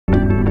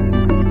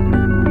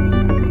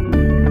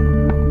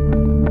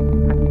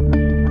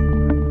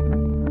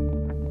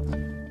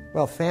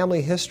Well,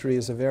 family history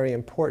is a very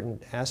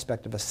important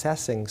aspect of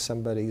assessing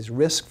somebody's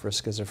risk for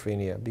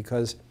schizophrenia,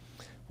 because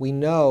we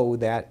know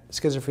that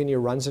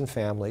schizophrenia runs in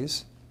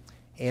families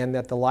and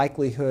that the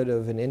likelihood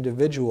of an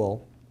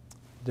individual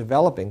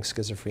developing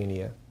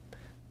schizophrenia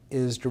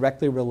is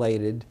directly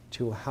related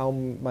to how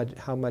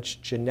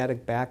much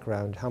genetic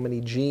background, how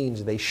many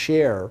genes they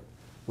share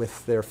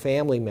with their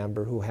family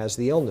member who has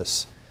the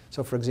illness.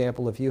 So for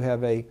example, if you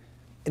have in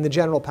the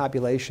general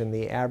population,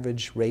 the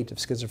average rate of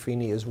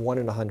schizophrenia is 1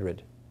 in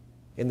 100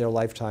 in their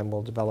lifetime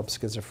will develop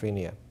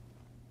schizophrenia.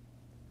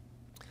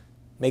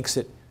 Makes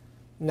it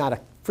not a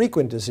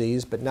frequent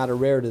disease, but not a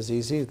rare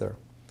disease either.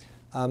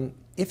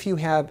 If you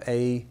have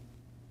a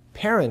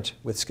parent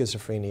with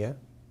schizophrenia,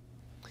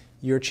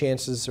 your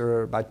chances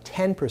are about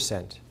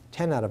 10%,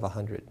 10 out of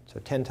 100, so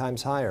 10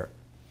 times higher.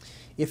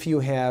 If you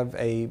have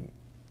a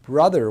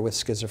brother with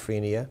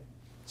schizophrenia,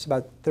 it's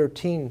about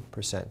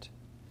 13%,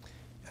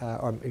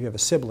 or if you have a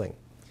sibling.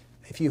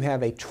 If you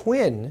have a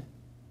twin,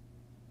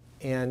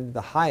 and the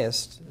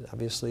highest,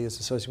 obviously, is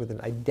associated with an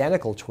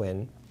identical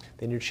twin,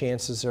 then your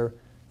chances are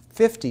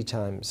 50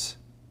 times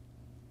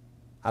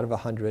out of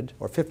 100,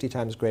 or 50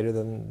 times greater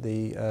than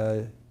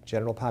the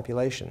general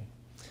population.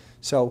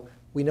 So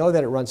we know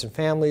that it runs in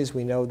families.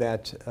 We know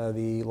that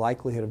the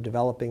likelihood of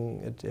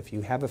developing it, if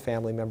you have a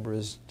family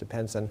member,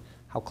 depends on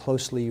how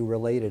closely you are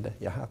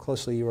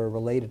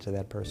related to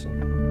that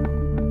person.